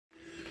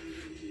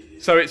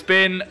So it's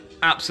been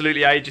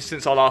absolutely ages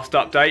since our last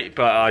update,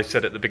 but I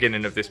said at the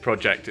beginning of this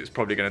project it's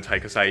probably going to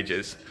take us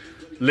ages.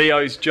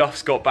 Leo's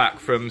just got back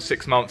from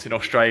 6 months in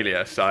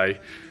Australia, so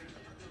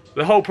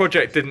the whole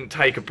project didn't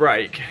take a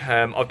break.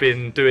 I've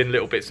been doing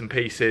little bits and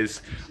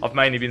pieces. I've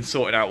mainly been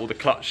sorting out all the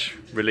clutch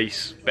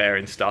release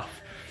bearing stuff.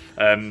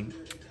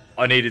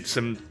 I needed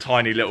some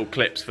tiny little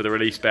clips for the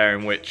release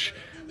bearing which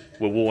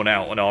were worn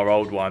out on our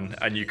old one,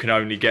 and you can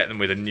only get them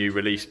with a new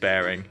release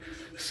bearing.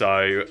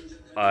 So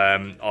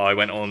I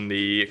went on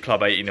the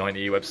Club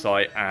 8090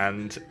 website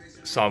and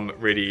some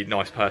really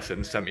nice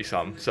person sent me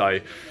some. So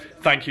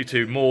thank you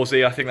to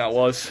Morsey, I think that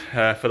was,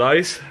 for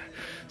those.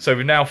 So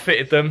we've now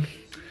fitted them.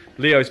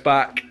 Leo's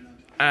back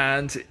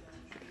and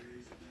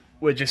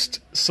we're just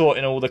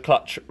sorting all the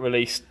clutch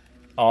release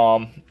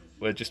arm.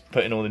 We're just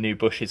putting all the new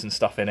bushes and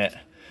stuff in it.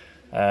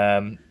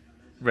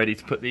 Ready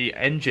to put the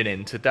engine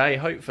in today,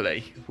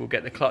 hopefully. We'll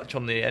get the clutch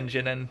on the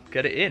engine and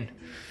get it in.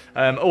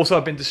 Also,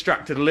 I've been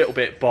distracted a little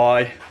bit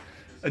by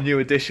a new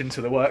addition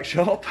to the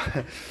workshop.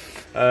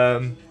 Me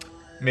and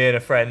a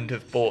friend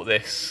have bought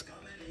this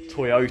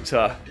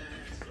Toyota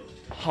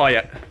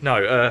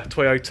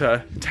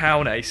Toyota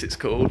Town Ace, it's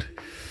called,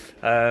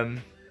 for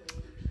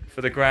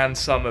the grand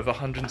sum of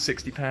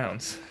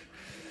 £160.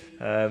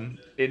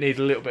 It needed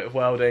a little bit of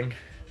welding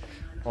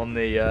on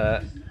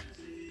the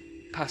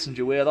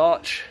passenger wheel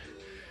arch,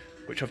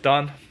 which I've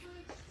done.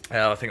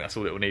 I think that's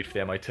all it will need for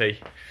the MOT.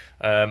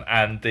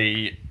 And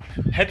the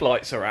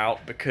headlights are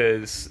out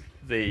because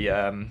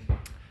the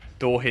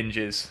door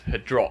hinges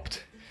had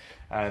dropped,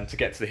 and to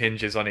get to the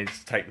hinges I needed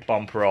to take the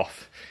bumper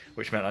off,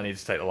 which meant I needed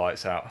to take the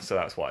lights out, so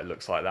that's why it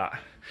looks like that,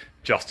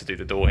 just to do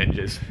the door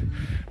hinges.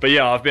 But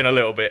yeah, I've been a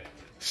little bit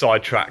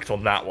sidetracked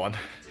on that one.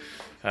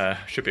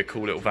 Should be a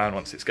cool little van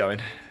once it's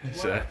going.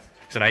 It's an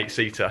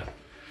 8-seater.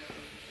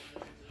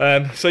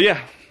 So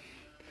yeah,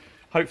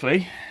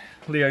 hopefully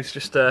Leo's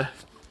just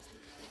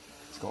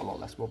it's got a lot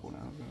less wobble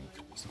now.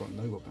 It's got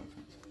no wobble.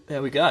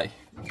 There we go.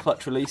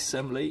 Clutch release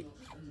assembly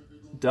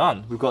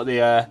done. We've got the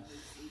a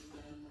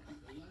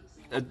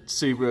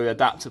Subaru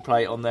adapter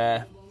plate on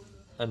there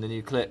and the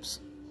new clips.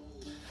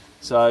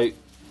 So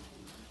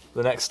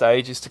the next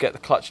stage is to get the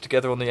clutch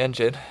together on the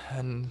engine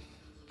and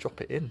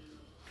drop it in.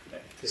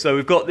 So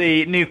we've got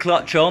the new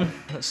clutch on.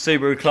 That's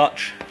Subaru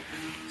clutch.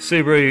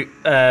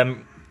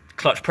 Subaru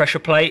clutch pressure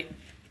plate,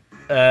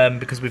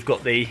 because we've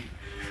got the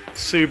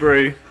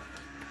Subaru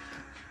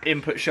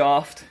input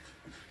shaft,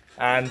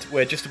 and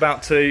we're just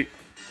about to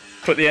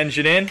put the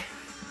engine in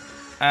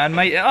and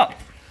mate it up.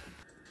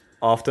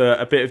 After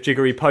a bit of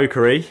jiggery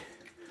pokery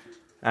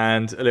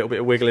and a little bit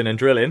of wiggling and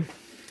drilling,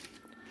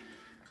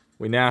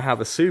 we now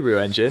have a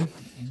Subaru engine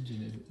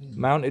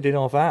mounted in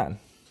our van.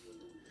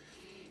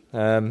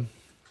 Pretty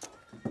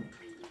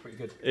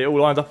good. It all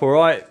lined up all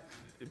right.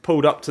 It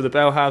pulled up to the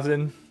bell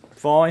housing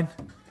fine.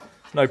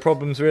 No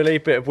problems really.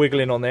 Bit of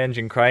wiggling on the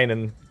engine crane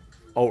and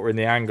altering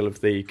the angle of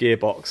the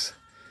gearbox.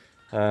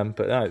 But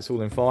no, it's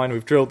all in fine.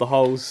 We've drilled the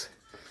holes.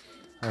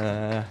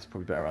 It's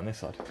probably better on this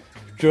side.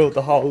 Drilled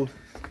the hole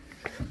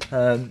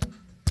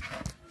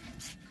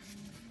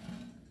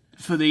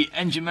for the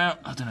engine mount.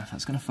 I don't know if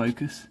that's going to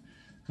focus.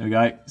 There we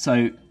go.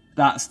 So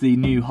that's the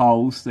new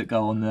holes that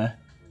go on the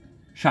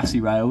chassis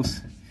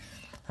rails.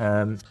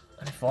 And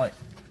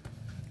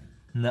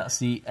that's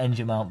the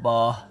engine mount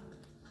bar.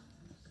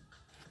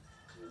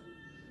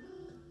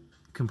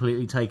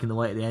 Completely taking the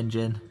weight of the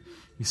engine.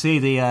 You see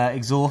the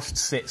exhaust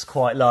sits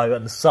quite low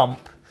and the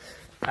sump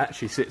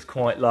actually sits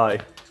quite low,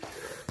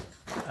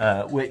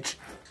 which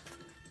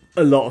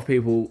a lot of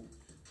people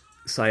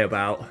say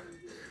about.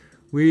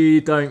 We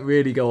don't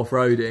really go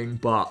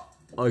off-roading, but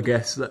I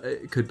guess that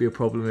it could be a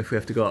problem if we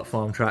have to go up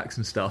farm tracks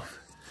and stuff.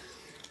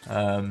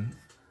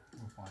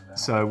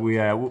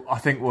 So I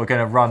think we're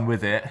going to run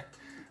with it,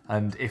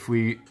 and if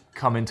we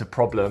come into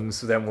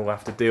problems then we'll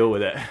have to deal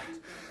with it.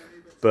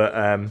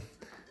 But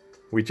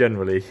we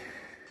generally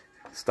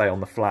stay on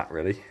the flat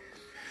really.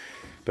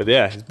 But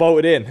yeah, it's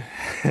bolted in.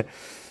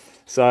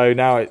 So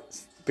now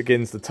it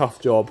begins the tough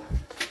job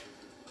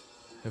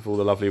of all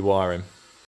the lovely wiring.